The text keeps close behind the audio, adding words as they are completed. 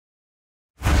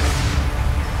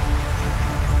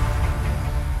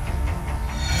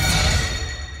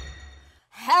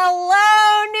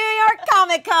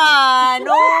Comic-Con!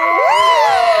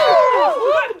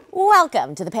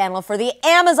 Welcome to the panel for the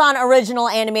Amazon original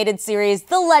animated series,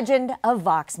 The Legend of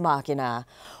Vox Machina.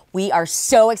 We are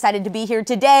so excited to be here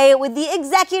today with the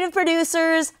executive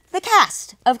producers, the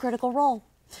cast of Critical Role.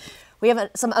 We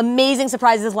have some amazing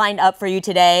surprises lined up for you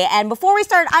today, and before we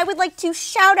start, I would like to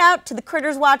shout out to the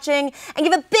critters watching and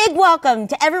give a big welcome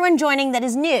to everyone joining that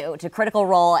is new to Critical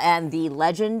Role and The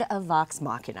Legend of Vox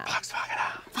Machina. Vox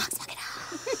Machina. Vox Machina.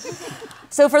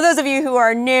 So for those of you who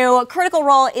are new, Critical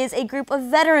Role is a group of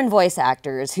veteran voice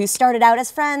actors who started out as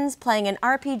friends playing an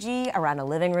RPG around a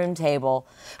living room table,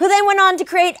 who then went on to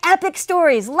create epic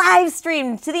stories live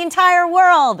streamed to the entire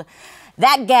world.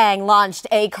 That gang launched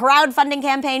a crowdfunding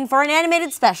campaign for an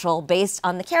animated special based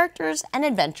on the characters and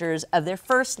adventures of their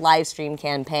first live stream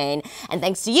campaign. And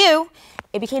thanks to you,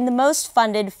 it became the most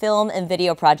funded film and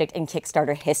video project in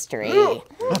Kickstarter history.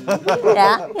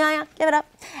 Yeah, give it up.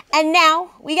 And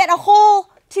now we get a whole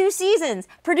 2 seasons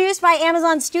produced by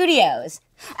Amazon Studios.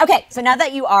 Okay, so now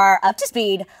that you are up to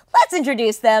speed, let's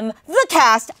introduce them, the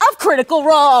cast of Critical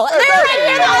Role. They're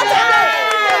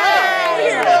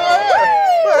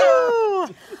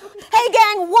Hey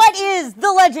gang, what is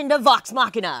The Legend of Vox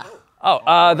Machina?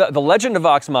 The Legend of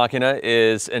Vox Machina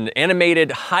is an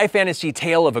animated high fantasy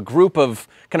tale of a group of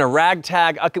kind of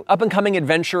ragtag, up-and-coming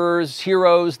adventurers,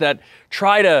 heroes that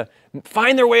try to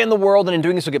find their way in the world, and in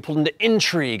doing so get pulled into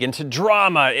intrigue, into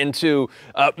drama, into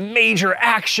major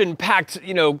action-packed,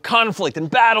 conflict and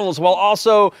battles, while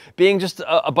also being just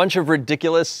a bunch of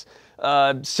ridiculous,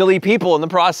 silly people in the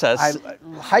process.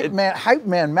 Hype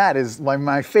Man Matt is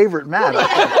my favorite Matt.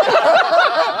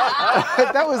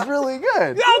 That was really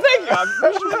good. Yeah, thank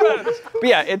you. But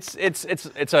yeah, it's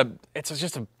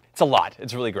a lot.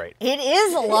 It's really great. It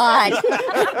is a lot.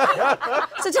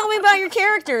 So tell me about your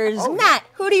characters. Matt,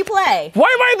 who do you play? Why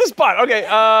am I at the spot? Okay,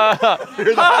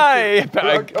 hi.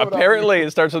 Apparently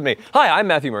it starts with me. Hi, I'm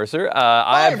Matthew Mercer.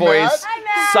 I voice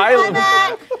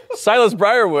Silas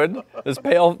Briarwood, this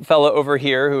pale fellow over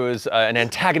here who is an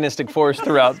antagonistic force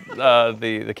throughout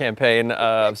the campaign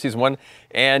of season 1.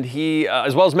 And he,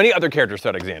 as well as many other characters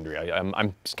throughout Exandria.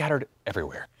 I'm scattered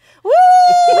everywhere. Woo!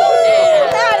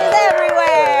 That is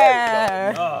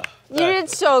everywhere! You did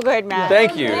so good, Matt.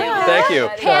 Thank you. Thank you.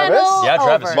 Panel Yeah,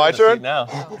 Travis. over. My turn? Now.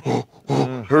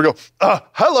 Here we go.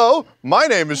 Hello, my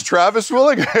name is Travis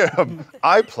Willingham.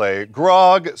 I play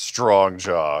Grog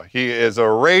Strongjaw. He is a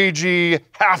ragey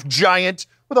half-giant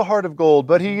with a heart of gold,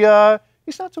 but he's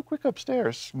not so quick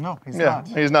upstairs. No, he's not.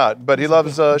 He's not, but he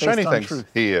loves shiny on things. truth.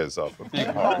 He is of a big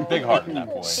heart. Big heart in that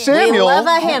boy. We Samuel. love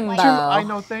a himbo. I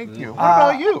know, thank you. What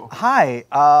about you? Hi,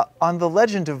 on The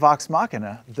Legend of Vox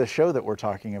Machina, the show that we're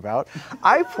talking about,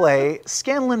 I play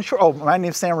Scanlan Short. Oh, my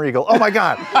name's Sam Riegel. Oh my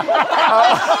God.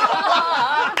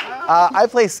 I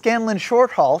play Scanlan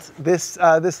Shorthalt, this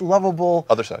lovable.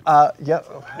 Other side. Yeah.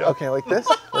 Okay, like this.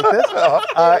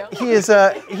 He is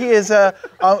a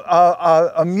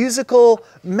musical,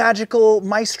 magical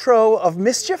maestro of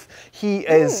mischief. He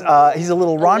is he's a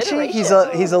little raunchy. He's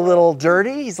a little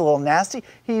dirty. He's a little nasty.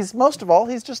 Most of all,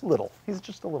 he's just little. He's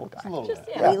just a little guy.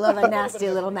 We love a nasty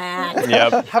little man.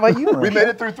 Yep. How about you, Marisha? We made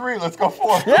it through 3. Let's go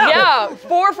 4. Yeah,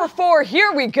 4 for 4.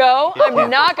 Here we go. I'm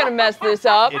not going to mess this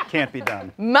up. It can't be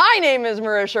done. My name is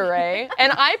Marisha Ray,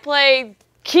 and I play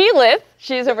Keyleth.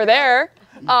 She's over there.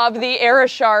 Of the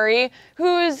Arashari,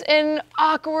 who's an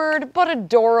awkward but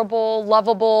adorable,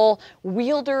 lovable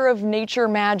wielder of nature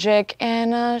magic,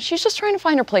 and she's just trying to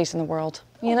find her place in the world,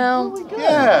 you know?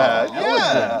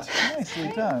 Yeah.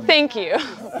 Nicely done. Thank you.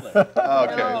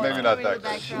 Okay, maybe not that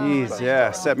good. Jeez, yeah,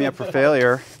 set me up for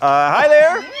failure. Hi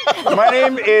there. My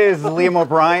name is Liam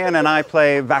O'Brien, and I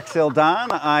play Vaxil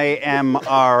Don. I am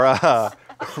our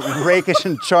rakish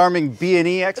and charming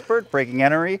B&E expert, breaking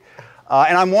entry.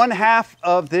 And I'm one half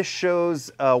of this show's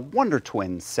Wonder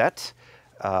Twins set,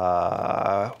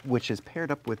 which is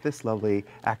paired up with this lovely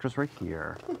actress right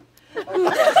here.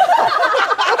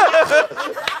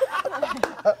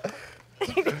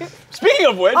 Speaking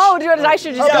of which. Oh, I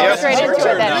should just go straight into it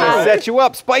then. Huh? Set you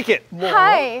up, spike it.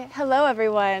 Hi, hello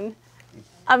everyone.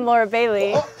 I'm Laura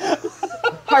Bailey.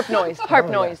 Harp noise, harp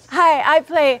noise. Hi, I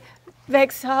play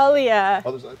Vexalia.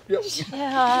 Other side. Yep.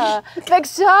 Yeah,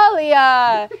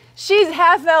 Vexalia. She's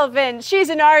half elven. She's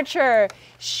an archer.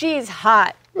 She's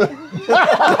hot.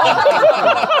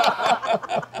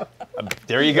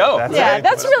 There you go.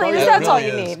 That's all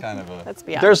you need. Let's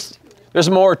be honest. There's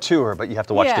more to her, but you have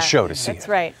to watch the show to see That's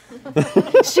it. right.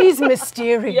 She's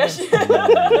mysterious.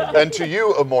 And to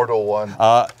you, immortal one.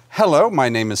 Hello, my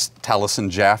name is Taliesin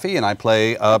Jaffe, and I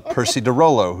play Percy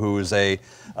DeRollo, who is a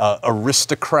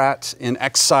aristocrat in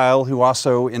exile who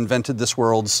also invented this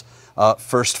world's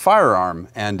first firearm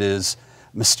and is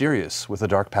mysterious with a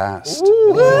dark past.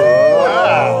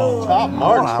 Wow. Top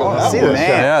marks.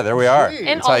 Yeah, there we are.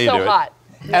 And That's how you do also it. hot.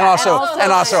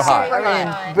 And also hot.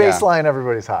 Baseline,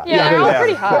 everybody's hot. Yeah, they're all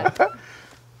pretty hot.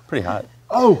 Pretty hot.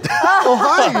 Oh,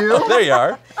 hi, you. There you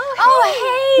are.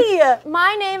 Oh, hey!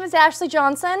 My name is Ashley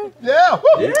Johnson. Yeah.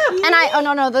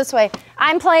 And this way.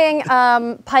 I'm playing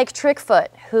Pike Trickfoot,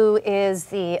 who is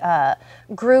the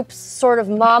group's sort of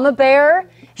mama bear.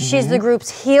 She's the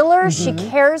group's healer. She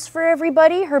cares for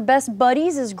everybody. Her best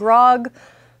buddies is Grog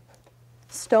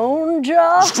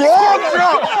Stonejaw.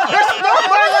 Strongjaw!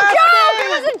 It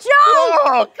was a joke!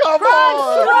 Oh, come Grog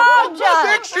on!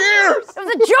 Stonejaw. 6 years! It was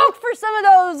a joke for some of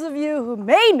those of you who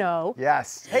may know.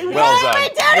 Yes. Hey, Well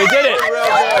done. We did it.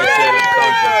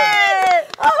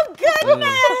 Oh, goodness!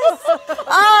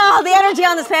 Oh, the energy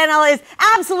on this panel is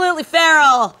absolutely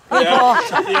feral, people.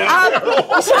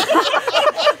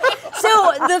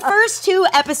 So the first 2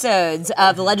 episodes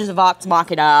of the Legend of Vox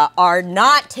Machina are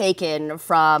not taken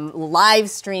from live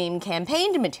stream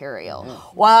campaigned material.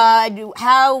 Why?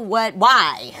 Where'd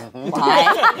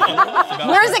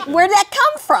that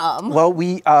come from? Well,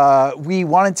 we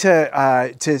wanted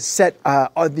to set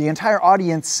the entire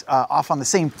audience off on the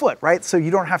same foot, right? So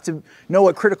you don't have to know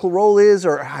what Critical Role is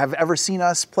or have ever seen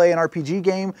us play an RPG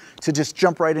game to just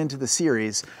jump right into the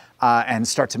series. And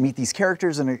start to meet these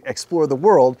characters and explore the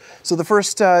world. So the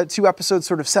first 2 episodes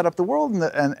sort of set up the world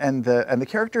and the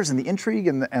characters and the intrigue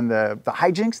and the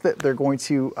hijinks that they're going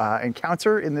to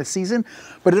encounter in this season.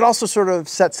 But it also sort of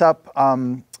sets up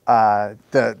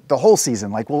the whole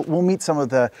season. Like we'll meet some of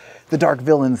the dark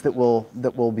villains that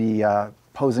will be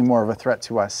posing more of a threat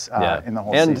to us in the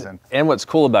whole season. And what's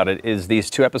cool about it is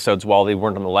these 2 episodes, while they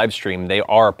weren't on the live stream, they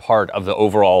are part of the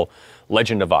overall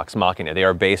Legend of Vox Machina. They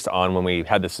are based on when we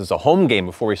had this as a home game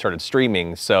before we started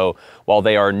streaming. So while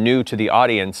they are new to the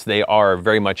audience, they are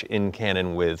very much in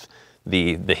canon with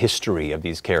the history of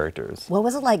these characters. What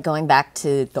was it like going back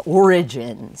to the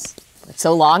origins? Like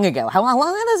so long ago. How long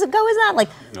ago is that? Like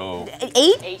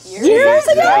 8 years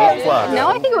ago? No,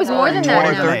 I think it was more than that.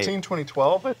 2013,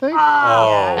 2012, I think.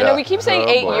 I know we keep saying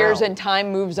 8 years and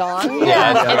time moves on, and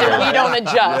then we don't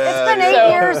adjust. It's been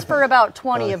 8 years for about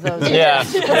 20 of those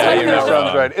years. That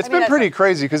sounds right. It's been pretty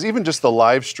crazy because even just the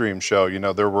live stream show,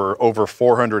 there were over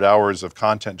 400 hours of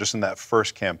content just in that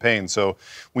first campaign. So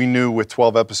we knew with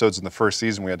 12 episodes in the first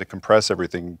season, we had to compress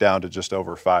everything down to just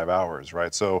over 5 hours,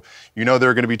 right? So there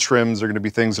are going to be trims, there are going to be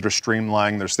things that are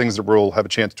streamlined, there's things that we'll have a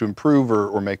chance to improve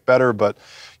or make better, but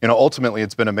ultimately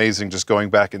it's been amazing just going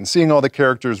back and seeing all the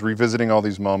characters, revisiting all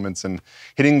these moments and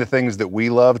hitting the things that we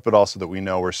loved, but also that we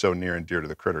know are so near and dear to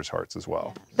the critters' hearts as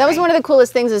well. That was one of the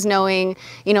coolest things is knowing,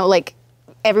 like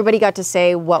everybody got to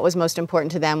say what was most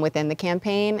important to them within the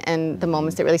campaign and the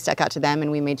moments that really stuck out to them, and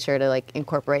we made sure to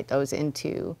incorporate those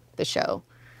into the show.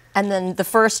 And then the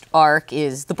first arc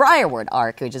is the Briarwood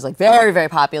arc, which is very, very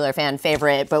popular, fan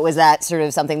favorite. But was that sort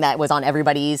of something that was on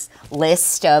everybody's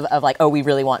list of oh, we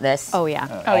really want this? Oh,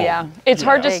 yeah. Oh, yeah. It's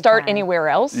hard to start anywhere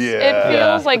else. Yeah. It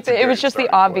feels like it was just the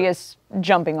obvious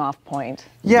jumping off point.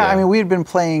 Yeah, I mean, we had been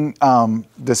playing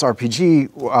this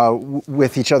RPG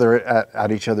with each other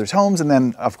at each other's homes, and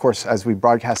then, of course, as we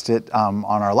broadcast it on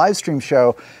our live stream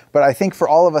show. But I think for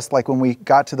all of us, when we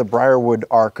got to the Briarwood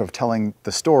arc of telling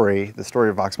the story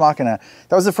of Vox Machina,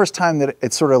 that was the first time that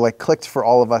it sort of clicked for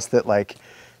all of us that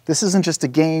this isn't just a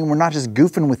game. We're not just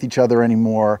goofing with each other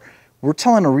anymore. We're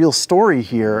telling a real story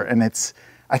here, and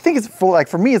I think it's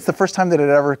for me, it's the first time that it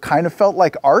ever kind of felt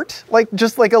like art,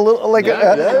 just a little,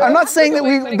 I'm not saying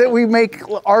that we make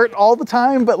art all the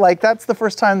time, but that's the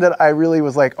first time that I really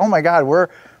was oh my God,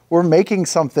 we're making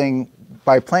something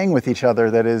by playing with each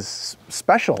other that is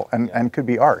special and could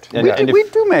be art. We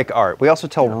do make art. We also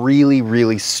tell really,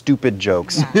 really stupid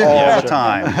jokes all the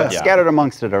time. But scattered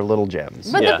amongst it are little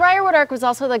gems. But the Briarwood arc was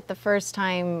also the first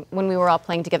time when we were all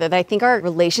playing together that I think our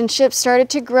relationship started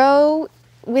to grow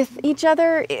with each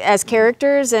other as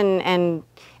characters, and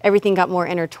everything got more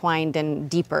intertwined and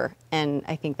deeper, and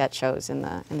I think that shows in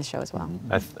the show as well.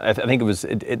 I think it was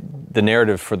the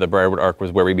narrative for the Briarwood arc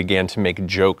was where we began to make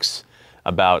jokes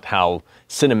about how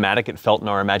cinematic it felt in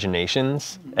our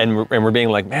imaginations, and we're being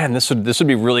like, man, this would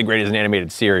be really great as an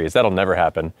animated series. That'll never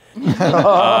happen.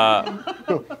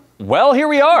 Well, here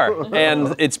we are,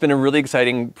 and it's been a really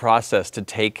exciting process to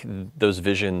take those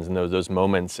visions and those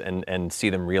moments and see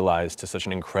them realized to such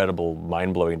an incredible,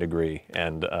 mind-blowing degree,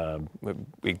 and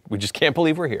we just can't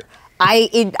believe we're here. I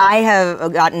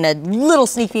have gotten a little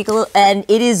sneak peek, and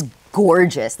it is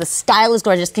gorgeous. The style is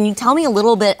gorgeous. Can you tell me a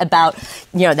little bit about,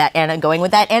 that going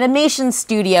with that animation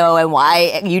studio and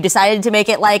why you decided to make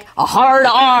it like a hard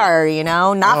R,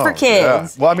 not for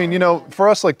kids? Yeah. Well, I mean, for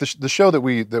us, like the show that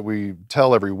we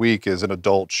tell every week is an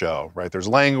adult show, right? There's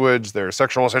language, there's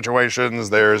sexual situations,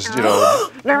 there's,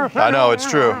 I know, it's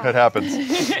true, it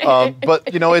happens. But,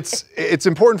 it's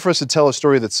important for us to tell a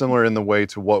story that's similar in the way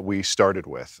to what we started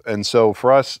with. And so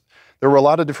for us, there were a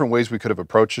lot of different ways we could have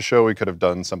approached the show. We could have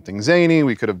done something zany.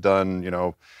 We could have done,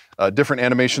 different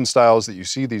animation styles that you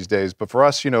see these days. But for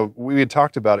us, we had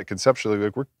talked about it conceptually.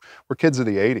 Like we're kids of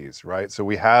the '80s, right? So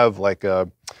we have like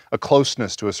a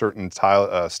closeness to a certain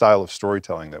style of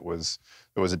storytelling that was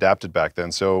adapted back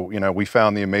then. So we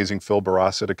found the amazing Phil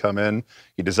Barassa to come in.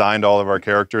 He designed all of our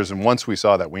characters, and once we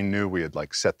saw that, we knew we had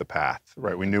like set the path,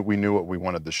 right? We knew what we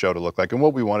wanted the show to look like and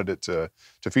what we wanted it to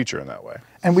feature in that way.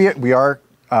 And we are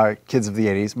kids of the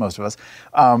 '80s, most of us,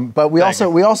 but we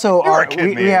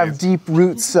have deep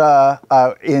roots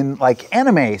in like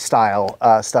anime style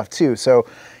stuff too. So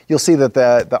you'll see that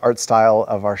the art style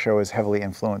of our show is heavily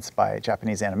influenced by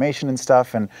Japanese animation and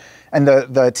stuff, and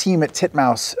the team at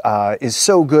Titmouse is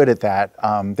so good at that.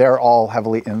 They're all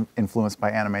heavily influenced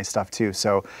by anime stuff too.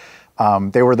 So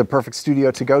they were the perfect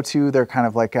studio to go to. They're kind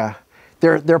of like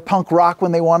they're punk rock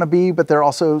when they want to be, but they're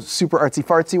also super artsy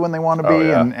fartsy when they want to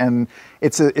be, and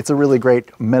it's a really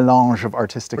great melange of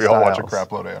artistic styles. We all watch a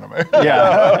crap load of anime.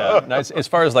 Yeah. Nice. As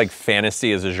far as like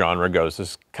fantasy as a genre goes,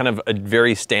 it's kind of a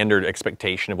very standard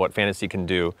expectation of what fantasy can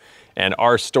do, and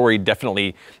our story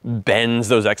definitely bends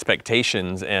those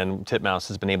expectations. And Titmouse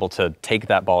has been able to take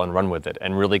that ball and run with it,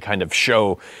 and really kind of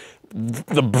show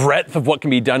the breadth of what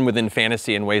can be done within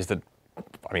fantasy in ways that,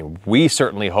 I mean, we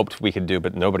certainly hoped we could do,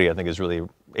 but nobody, I think, is really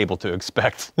able to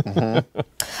expect. Mm-hmm.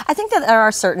 I think that there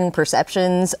are certain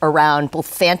perceptions around both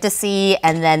fantasy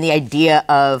and then the idea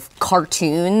of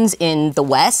cartoons in the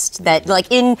West that,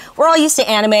 we're all used to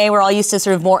anime, we're all used to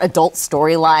sort of more adult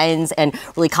storylines and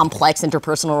really complex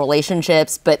interpersonal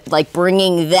relationships, but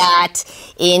bringing that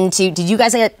into, did you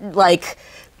guys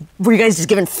were you guys just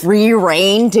given free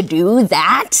reign to do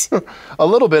that? A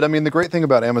little bit. I mean, the great thing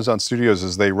about Amazon Studios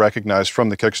is they recognized from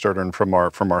the Kickstarter and from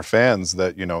our fans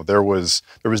that there was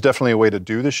definitely a way to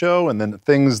do the show, and then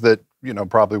things that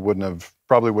probably wouldn't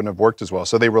have worked as well.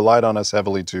 So they relied on us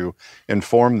heavily to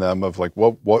inform them of what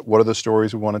are the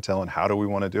stories we want to tell and how do we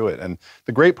want to do it. And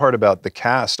the great part about the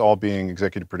cast all being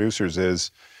executive producers is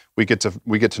we get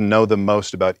to know the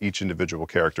most about each individual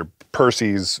character.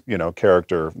 Percy's,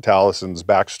 character, Talison's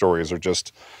backstories are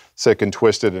just sick and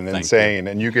twisted and insane.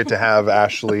 And you get to have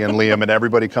Ashley and Liam, and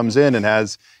everybody comes in and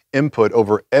has input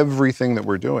over everything that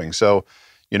we're doing. So,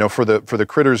 for the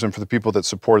critters and for the people that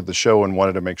supported the show and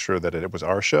wanted to make sure that it was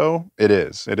our show, it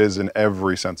is in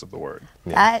every sense of the word.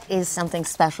 Yeah. That is something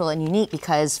special and unique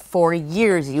because for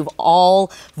years you've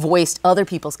all voiced other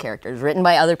people's characters, written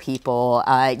by other people.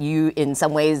 You, in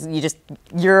some ways,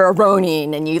 you're a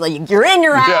Ronin and you're in,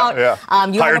 you're out. Yeah.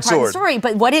 You are a part of the story.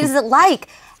 But what is it like?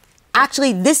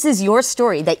 Actually, this is your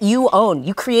story that you own.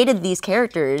 You created these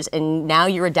characters and now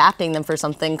you're adapting them for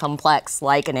something complex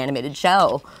like an animated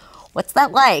show. What's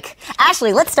that like?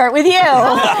 Ashley, let's start with you.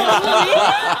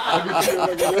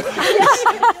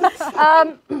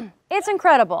 It's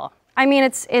incredible. I mean,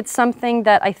 it's something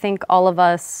that I think all of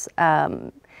us,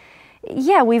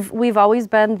 we've always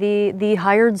been the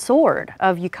hired sword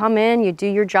of you come in, you do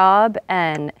your job,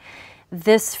 and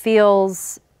this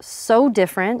feels so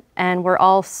different, and we're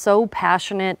all so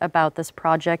passionate about this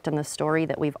project and the story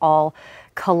that we've all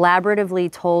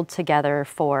collaboratively told together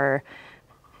for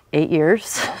 8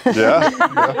 years. Yeah.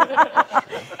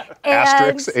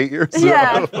 Asterisks, 8 years.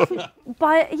 Yeah.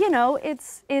 But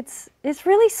it's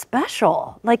really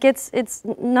special. It's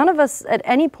none of us at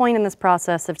any point in this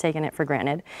process have taken it for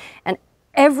granted. And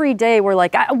every day we're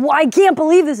like, I can't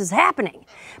believe this is happening.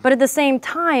 But at the same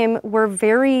time, we're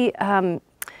very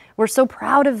we're so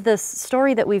proud of this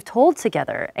story that we've told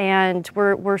together, and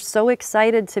we're so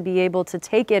excited to be able to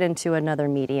take it into another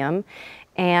medium,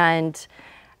 and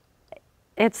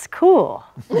it's cool.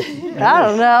 I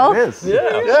don't know. It is.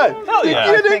 Yeah. Hell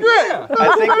yeah. You did great.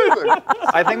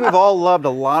 I think we've all loved a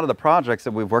lot of the projects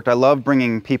that we've worked. I love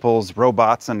bringing people's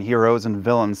robots and heroes and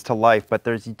villains to life, but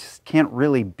you just can't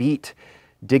really beat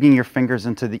digging your fingers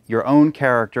into your own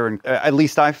character. And at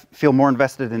least I feel more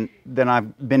invested than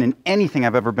I've been in anything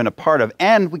I've ever been a part of.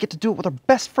 And we get to do it with our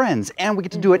best friends, and we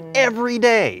get to do it every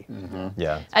day. Mm-hmm.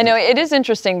 Yeah. I know it is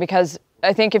interesting because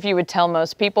I think if you would tell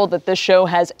most people that this show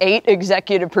has 8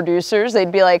 executive producers,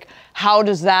 they'd be like, how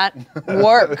does that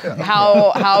work?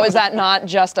 How is that not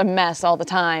just a mess all the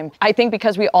time? I think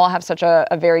because we all have such a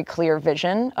very clear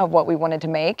vision of what we wanted to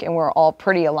make, and we're all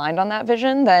pretty aligned on that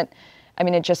vision, that, I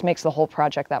mean, it just makes the whole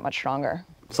project that much stronger.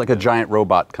 It's like a giant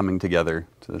robot coming together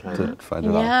to fight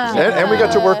it off. And we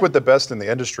got to work with the best in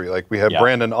the industry. Like we have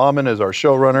Brandon Auman as our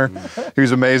showrunner.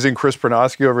 He's amazing. Chris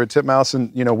Pranosky over at Titmouse, and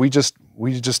you know we just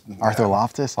Arthur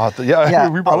Loftus. Yeah,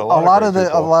 we brought a lot of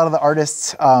the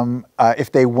artists,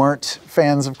 if they weren't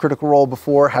fans of Critical Role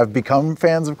before, have become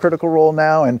fans of Critical Role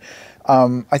now. And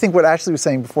I think what Ashley was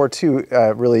saying before too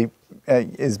really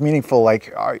is meaningful.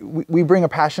 Like we bring a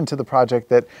passion to the project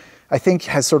that I think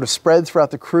has sort of spread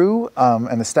throughout the crew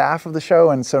and the staff of the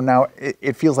show, and so now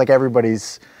it feels like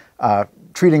everybody's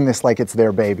treating this like it's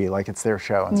their baby, like it's their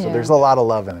show, and so there's a lot of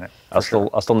love in it. I'll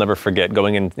still never forget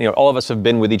going in. You know, all of us have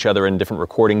been with each other in different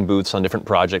recording booths on different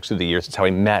projects through the years. It's how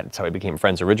we met. It's how we became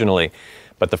friends originally.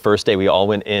 But the first day we all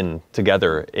went in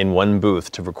together in one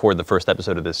booth to record the first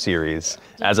episode of this series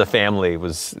as a family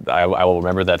was. I will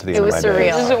remember that to the end of my days. It was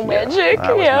surreal. It was magic.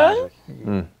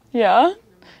 Yeah. Yeah.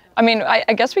 I mean,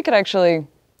 I guess we could actually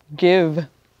give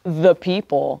the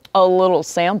people a little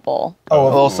sample. Oh, a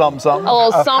little something. A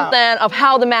little something of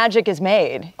how the magic is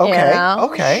made. Okay. You know?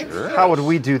 Okay. Sure. How would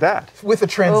we do that? With a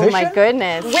transition? Oh my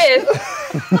goodness. With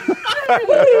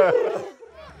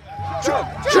jump,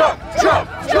 jump, jump,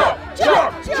 jump,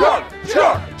 jump, jump, jump,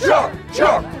 jump, jump,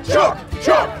 jump, jump,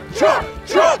 jump, jump,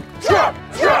 jump, jump,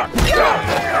 jump.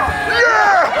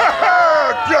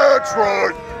 Yeah! That's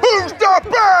right. Who's the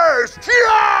best?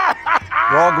 Yeah!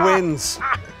 Grog wins.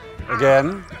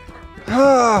 Again.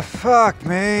 Oh, fuck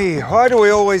me. Why do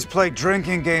we always play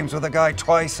drinking games with a guy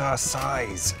twice our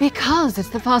size? Because it's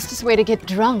the fastest way to get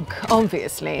drunk,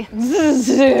 obviously.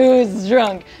 Who's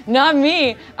drunk? Not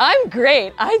me. I'm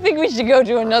great. I think we should go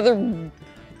to another.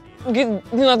 Didn't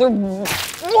you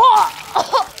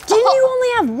only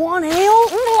have one ale?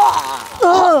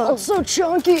 Ugh, so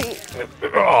chunky.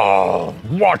 Oh,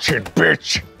 watch it,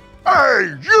 bitch.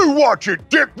 Hey, you watch it,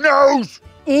 dick nose.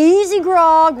 Easy,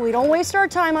 Grog. We don't waste our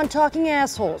time on talking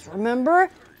assholes, remember?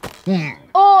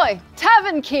 Oi,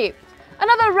 Tavern Keep!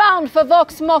 Another round for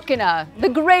Vox Machina, the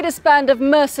greatest band of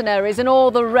mercenaries in all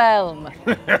the realm.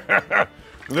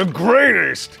 The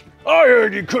greatest? I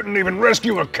heard you couldn't even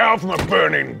rescue a cow from a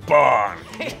burning barn.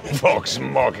 Vox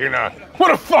Machina.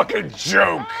 What a fucking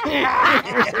joke!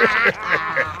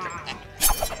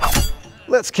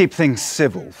 Let's keep things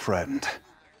civil, friend.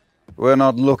 We're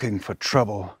not looking for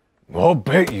trouble. I'll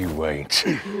bet you ain't.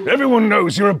 Everyone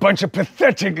knows you're a bunch of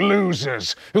pathetic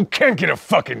losers who can't get a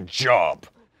fucking job.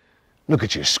 Look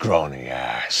at your scrawny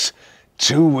ass.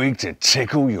 Too weak to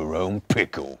tickle your own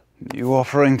pickle. You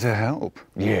offering to help?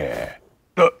 Yeah.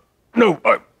 No,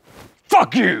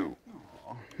 fuck you!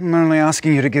 I'm only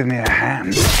asking you to give me a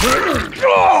hand. You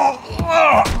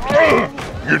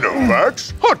know,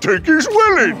 Max, I think he's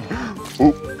willing.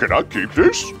 Oh, can I keep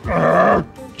this?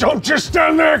 Don't just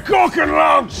stand there gawking,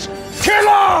 lumps! Kill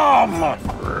him!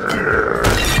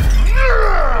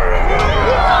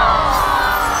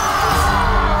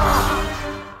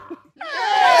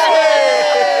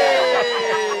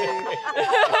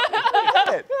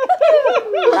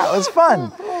 That was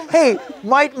fun. Hey,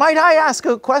 might I ask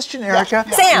a question, Erica?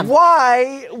 Yeah. Sam.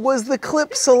 Why was the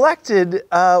clip selected?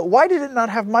 Why did it not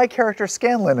have my character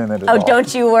Scanlan in it at all? Oh,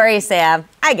 don't you worry, Sam.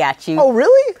 I got you. Oh,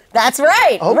 really? That's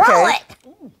right. Okay. Roll it.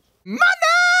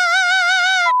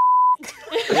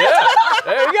 Yeah,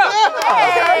 there you go.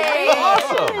 Hey.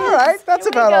 Awesome. All right, that's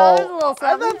about all.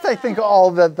 That's, I think,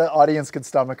 all that the audience could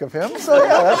stomach of him. So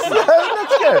yeah, that's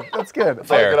good. That's good.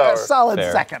 Fair. A solid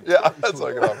Fair. second. Yeah, that's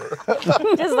like an offer.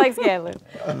 Just like Scanlan.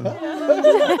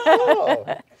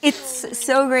 It's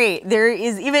so great. There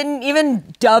is even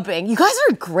dubbing. You guys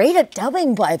are great at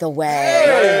dubbing, by the way.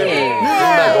 Isn't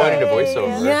that going into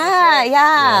voiceover?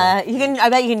 Yeah. You can. I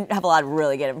bet you can have a lot of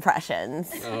really good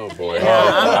impressions. Oh boy.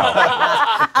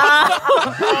 That's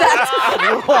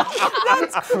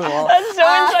cruel. That's so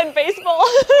inside baseball.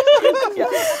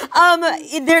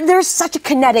 There's such a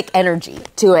kinetic energy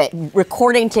to it,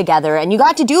 recording together, and you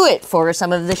got to do it for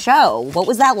some of the show. What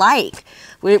was that like?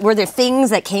 Were there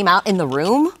things that came out in the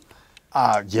room?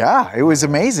 Yeah, it was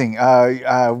amazing.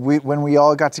 When we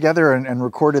all got together and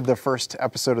recorded the first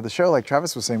episode of the show, like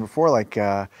Travis was saying before, like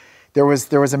there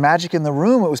was a magic in the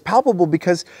room. It was palpable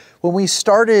because when we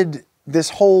started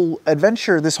this whole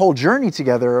adventure, this whole journey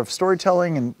together of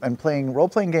storytelling and playing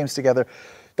role-playing games together,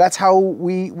 that's how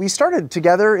we started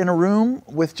together in a room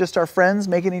with just our friends,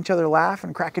 making each other laugh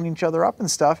and cracking each other up and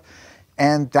stuff.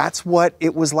 And that's what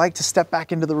it was like to step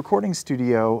back into the recording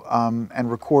studio and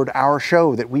record our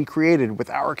show that we created with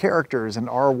our characters and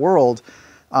our world.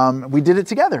 We did it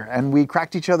together, and we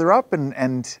cracked each other up,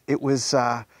 and it was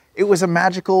a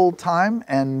magical time,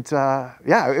 and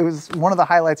yeah, it was one of the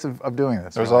highlights of doing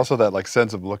this. There's also that like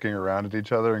sense of looking around at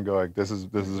each other and going, "This is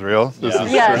real. This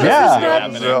is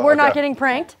We're not getting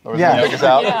pranked. Yeah.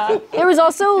 There was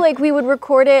also like we would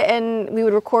record it and we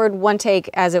would record one take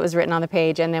as it was written on the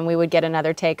page, and then we would get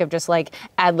another take of just like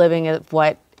ad-libbing of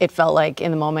what it felt like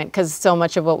in the moment, because so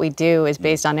much of what we do is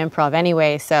based on improv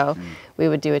anyway, so we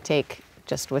would do a take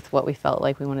just with what we felt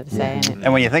like we wanted to say.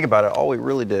 And when you think about it, all we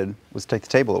really did was take the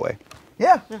table away.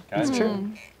 Yeah, that's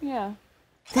true. Yeah.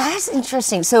 That's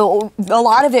interesting. So a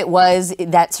lot of it was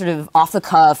that sort of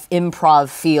off-the-cuff improv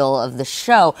feel of the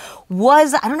show.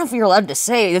 I don't know if you're allowed to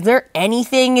say, is there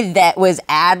anything that was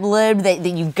ad-libbed that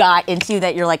you got into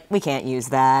that you're like, we can't use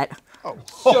that?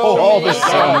 So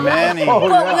many.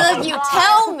 Well, you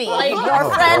tell me,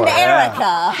 your friend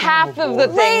Erica. Half of the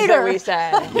things that we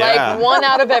said. Yeah. Like 1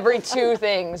 out of every 2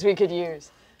 things we could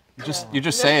use. You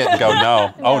just say it and go,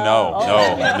 no. Oh, no.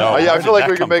 Yeah, I Where feel like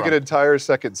did we that could come make from? an entire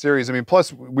second series. I mean,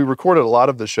 plus we recorded a lot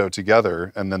of the show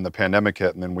together, and then the pandemic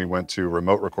hit, and then we went to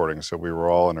remote recording. So we were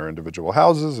all in our individual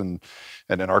houses and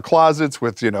in our closets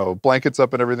with, blankets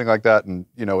up and everything like that. And,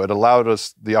 it allowed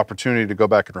us the opportunity to go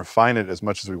back and refine it as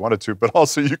much as we wanted to. But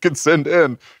also you could send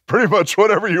in pretty much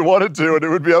whatever you wanted to, and it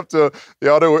would be up to the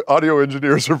audio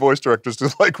engineers or voice directors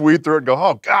to like weed through it and go,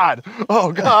 oh God,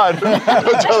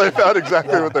 until they found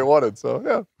exactly what they wanted. So,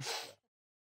 yeah.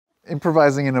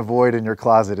 Improvising in a void in your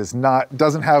closet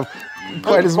doesn't have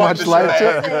quite as much life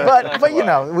to it. But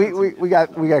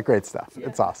we got great stuff.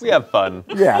 It's awesome. We have fun.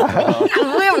 Yeah.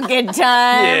 We have a good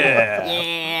time.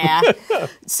 Yeah.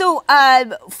 So,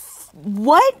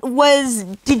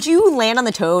 did you land on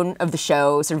the tone of the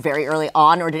show sort of very early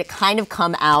on, or did it kind of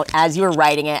come out as you were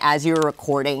writing it, as you were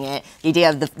recording it, the idea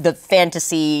of the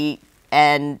fantasy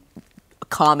and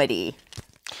comedy?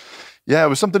 Yeah, it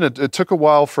was something that it took a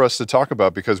while for us to talk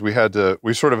about, because we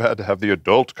sort of had to have the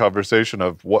adult conversation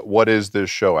of what is this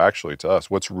show actually to us?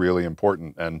 What's really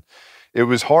important? And it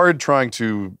was hard trying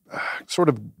to sort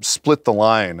of split the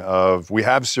line of, we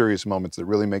have serious moments that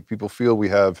really make people feel, we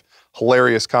have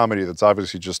hilarious comedy that's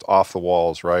obviously just off the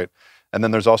walls, right? And then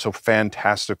there's also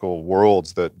fantastical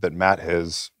worlds that Matt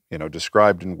has,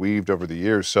 described and weaved over the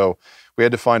years. So we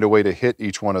had to find a way to hit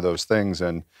each one of those things.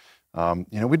 And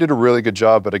we did a really good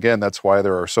job, but again, that's why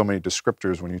there are so many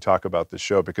descriptors when you talk about this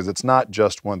show, because it's not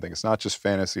just one thing. It's not just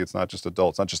fantasy. It's not just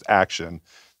adult. It's not just action.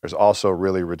 There's also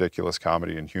really ridiculous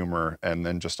comedy and humor, and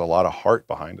then just a lot of heart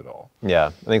behind it all. Yeah,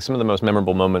 I think some of the most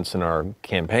memorable moments in our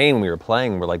campaign when we were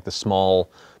playing were like the small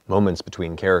moments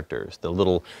between characters, the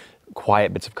little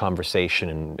quiet bits of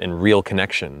conversation and real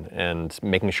connection, and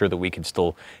making sure that we could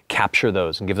still capture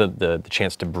those and give them the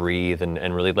chance to breathe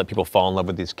and really let people fall in love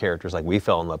with these characters like we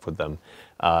fell in love with them.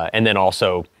 And then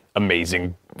also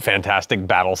amazing, fantastic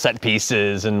battle set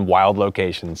pieces and wild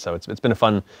locations. So it's been a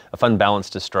fun balance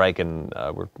to strike, and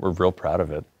we're real proud of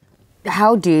it.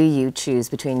 How do you choose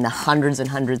between the hundreds and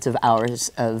hundreds of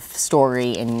hours of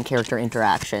story and character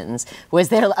interactions? Was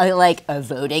there a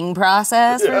voting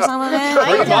process for some of it?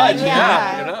 Pretty much,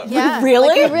 yeah. Yeah.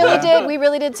 Really? Like, we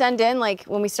really did send in, like,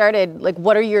 when we started, like,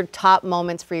 what are your top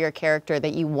moments for your character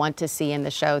that you want to see in the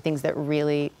show? Things that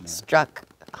really struck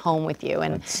home with you.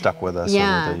 And It stuck with us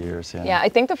Yeah. over the years. Yeah, I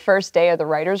think the first day of the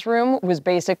writer's room was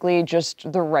basically just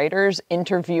the writers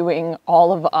interviewing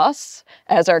all of us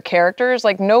as our characters.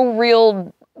 Like, no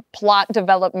real plot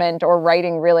development or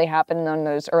writing really happened on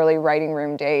those early writing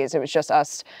room days. It was just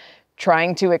us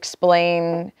trying to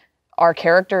explain our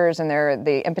characters and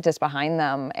the impetus behind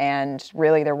them, and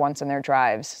really their wants and their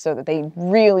drives, so that they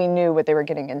really knew what they were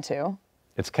getting into.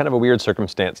 It's kind of a weird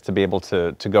circumstance to be able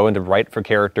to go into write for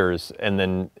characters and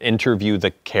then interview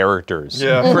the characters,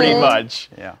 pretty much,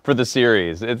 for the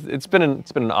series. It's been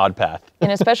an odd path.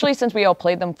 And especially since we all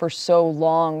played them for so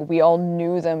long, we all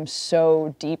knew them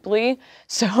so deeply.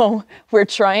 So we're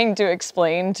trying to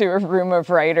explain to a room of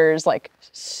writers like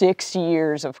 6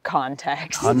 years of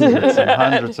context. Hundreds and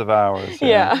hundreds of hours.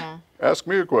 Yeah. Ask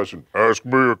me a question. Ask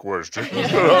me a question.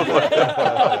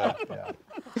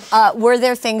 Were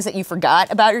there things that you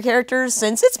forgot about your characters,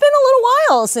 since it's been a little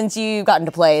while since you've gotten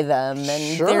to play them,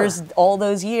 and there's all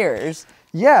those years?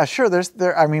 Yeah, sure.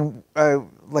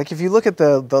 Like if you look at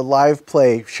the live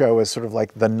play show as sort of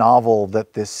like the novel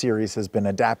that this series has been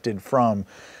adapted from,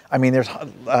 I mean,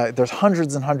 there's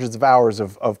hundreds and hundreds of hours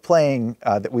of playing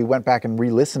that we went back and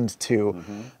re-listened to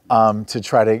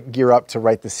try to gear up to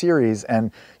write the series.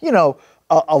 And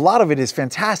a lot of it is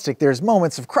fantastic. There's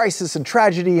moments of crisis and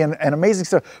tragedy and amazing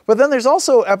stuff. But then there's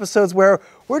also episodes where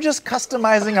we're just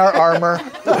customizing our armor,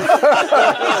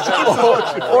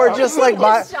 or just like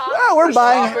we're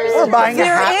buying a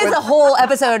hat. There is a whole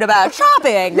episode about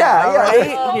shopping. Yeah.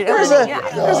 Right? You know, There's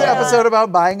an episode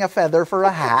about buying a feather for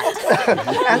a hat,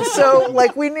 and so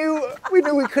like we knew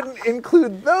we couldn't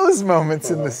include those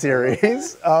moments in the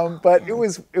series, but it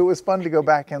was fun to go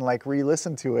back and like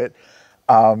re-listen to it.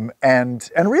 And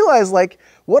realize like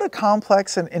what a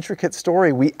complex and intricate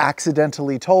story we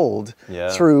accidentally told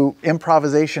through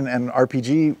improvisation and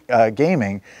RPG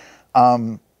gaming.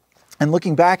 And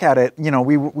looking back at it, you know,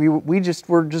 we were just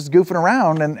goofing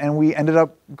around, and we ended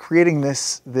up creating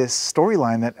this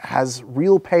storyline that has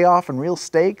real payoff and real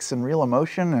stakes and real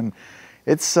emotion, and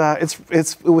it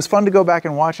was fun to go back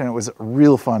and watch, and it was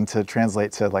real fun to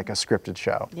translate to like a scripted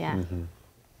show. Yeah. Mm-hmm.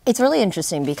 It's really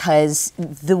interesting because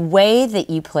the way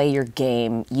that you play your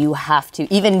game, you have to,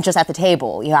 even just at the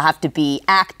table, you have to be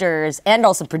actors and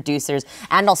also producers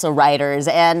and also writers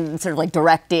and sort of like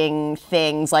directing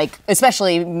things, like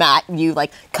especially Matt, you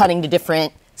like cutting to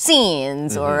different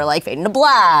scenes or like fading to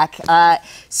black.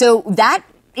 So that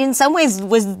in some ways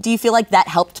do you feel like that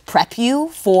helped prep you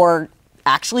for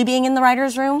actually being in the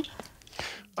writer's room?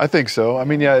 I think so. I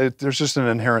mean, yeah, there's just an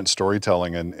inherent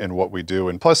storytelling in what we do.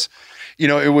 And plus, you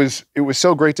know, it was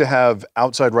so great to have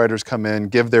outside writers come in,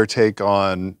 give their take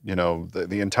on, you know,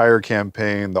 the entire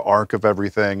campaign, the arc of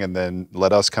everything, and then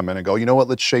let us come in and go, you know what,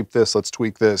 let's shape this, let's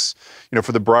tweak this. You know,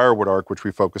 for the Briarwood arc, which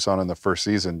we focus on in the first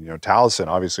season, you know, Taliesin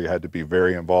obviously had to be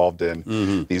very involved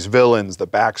in these villains, the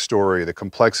backstory, the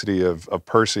complexity of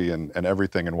Percy and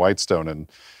everything in Whitestone. And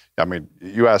I mean,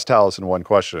 you asked Taliesin one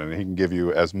question, and he can give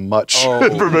you as much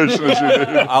information as you need.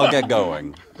 I'll get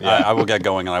going. I will get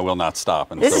going, and I will not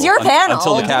stop until, This is your panel.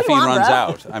 until the caffeine Come on, runs bro.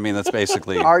 out. I mean, that's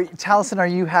basically. Taliesin, are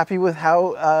you happy with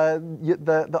how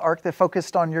the arc that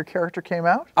focused on your character came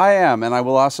out? I am, and I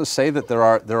will also say that there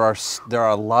are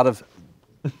a lot of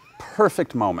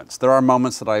perfect moments. There are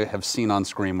moments that I have seen on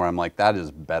screen where I'm like, that is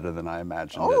better than I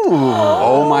imagined it.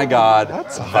 Oh my God.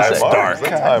 That's dark.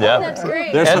 That's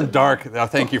great. There's some dark.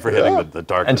 Thank you for hitting the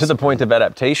darkness. And to the point of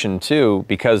adaptation too,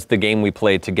 because the game we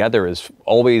play together is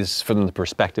always from the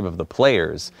perspective of the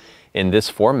players. In this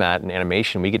format and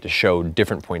animation, we get to show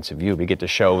different points of view. We get to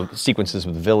show sequences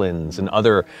with villains and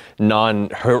other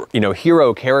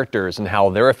hero characters and how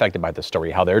they're affected by the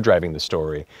story, how they're driving the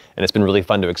story. And it's been really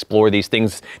fun to explore these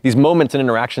things, these moments and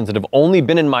interactions that have only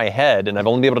been in my head, and I've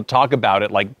only been able to talk about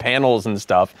it like panels and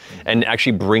stuff, and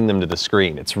actually bring them to the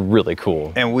screen. It's really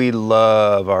cool. And we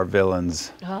love our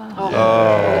villains.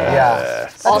 Yeah.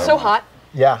 Also hot.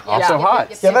 Yeah. Also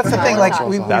hot. Yeah, that's the thing. Like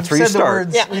we've That's where you said the start.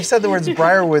 words. We've said the words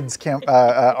Briarwood's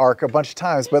arc a bunch of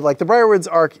times, but like the Briarwood's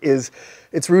arc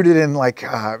it's rooted in like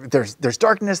there's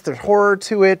darkness, there's horror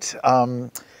to it.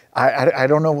 I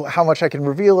don't know how much I can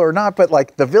reveal or not, but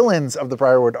like the villains of the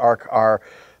Briarwood arc are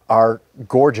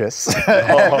gorgeous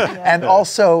and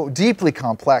also deeply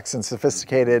complex and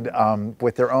sophisticated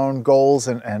with their own goals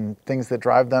and things that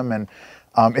drive them. And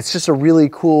it's just a really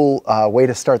cool way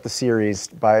to start the series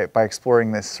by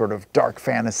exploring this sort of dark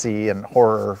fantasy and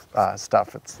horror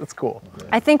stuff. It's cool.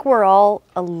 I think we're all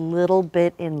a little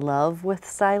bit in love with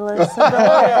Silas.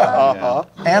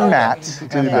 And Matt.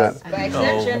 By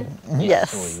extension.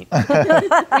 Yes.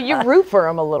 But you root for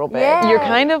him a little bit. Yeah. You're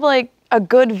kind of like, a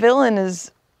good villain is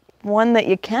one that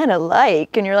you kind of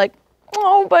like, and you're like,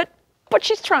 oh, but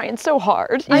she's trying so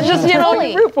hard. You just, you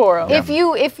root for them.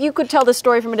 If you could tell the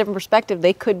story from a different perspective,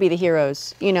 they could be the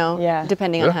heroes,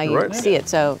 depending on how you see it.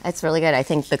 So That's really good. I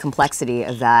think the complexity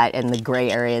of that and the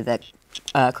gray area that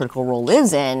Critical Role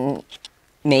lives in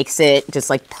makes it just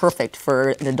like perfect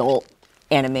for an adult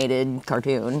animated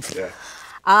cartoon. Yeah.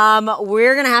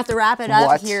 We're gonna have to wrap it up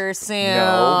What? here soon.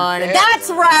 No. That's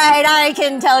right. I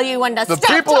can tell you when to The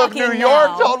stop people of talking New York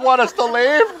now. don't want us to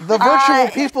leave. The virtual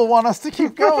people want us to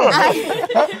keep going.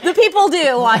 The people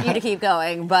do want you to keep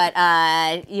going, but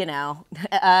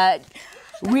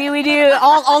we do.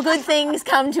 All good things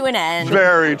come to an end.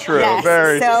 Very true. Yes.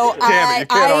 Very So true. Damn it, you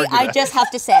can't argue I that. just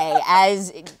have to say,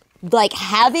 as like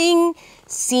having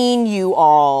seen you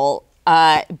all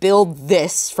build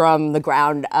this from the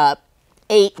ground up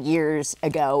 8 years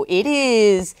ago, it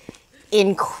is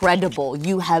incredible.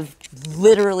 You have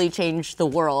literally changed the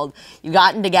world. You've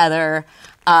gotten together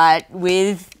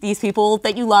with these people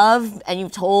that you love, and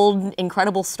you've told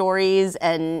incredible stories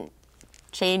and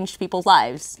changed people's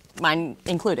lives, mine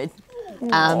included.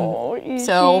 So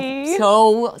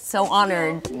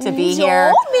honored to be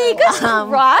here. Don't make us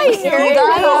cry with you here.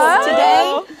 guys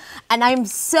today. And I'm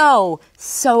so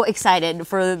excited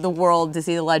for the world to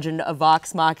see the Legend of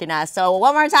Vox Machina. So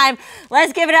one more time,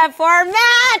 let's give it up for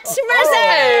Matt Mercer!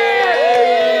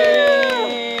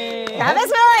 Travis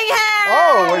Willingham!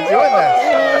 Oh, we're doing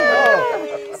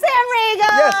this. Sam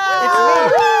Riegel! Yes, it's me.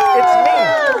 It's me.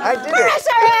 I did it.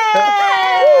 Marissa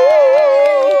Ray!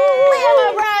 Liam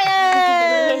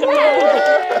O'Brien!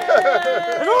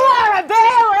 Laura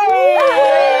Bailey!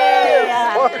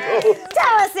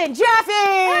 Taliesin Jaffe!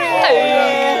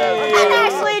 And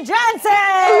Ashley Johnson!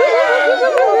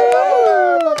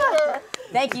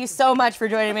 Thank you so much for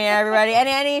joining me, everybody.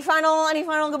 Any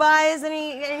final goodbyes?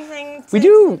 Anything? We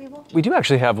do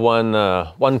actually have one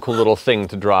cool little thing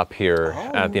to drop here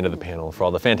at the end of the panel for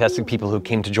all the fantastic people who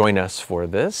came to join us for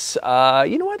this.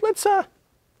 You know what? Let's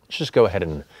just go ahead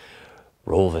and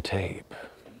roll the tape.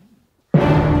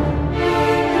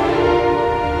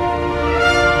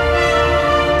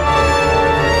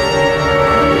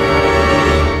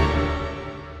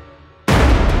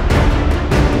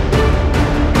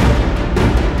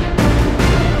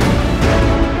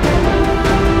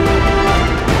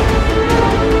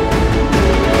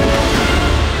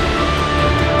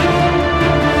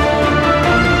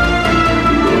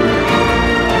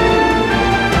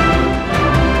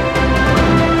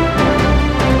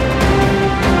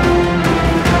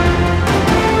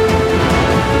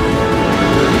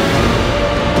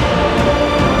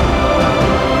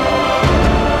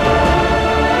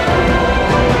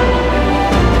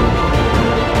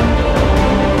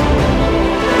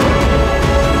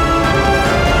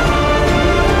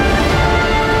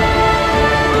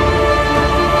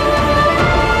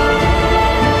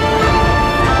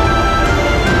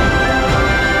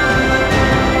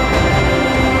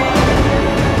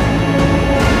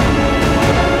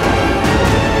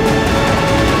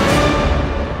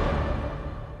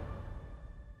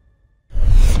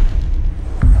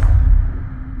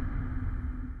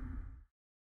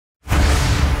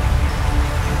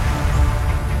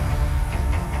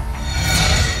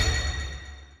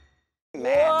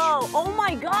 Oh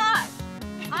my God!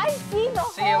 I see the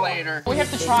See you later. We have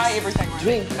to try everything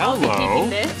right. Hello.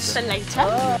 This and later.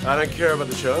 I don't care about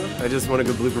the show. I just want a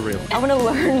good blooper reel. I want to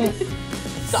learn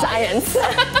science.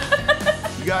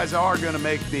 You guys are gonna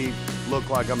make me look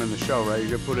like I'm in the show, right?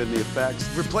 You're gonna put in the effects.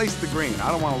 Replace the green.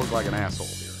 I don't want to look like an asshole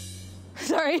here.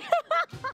 Sorry.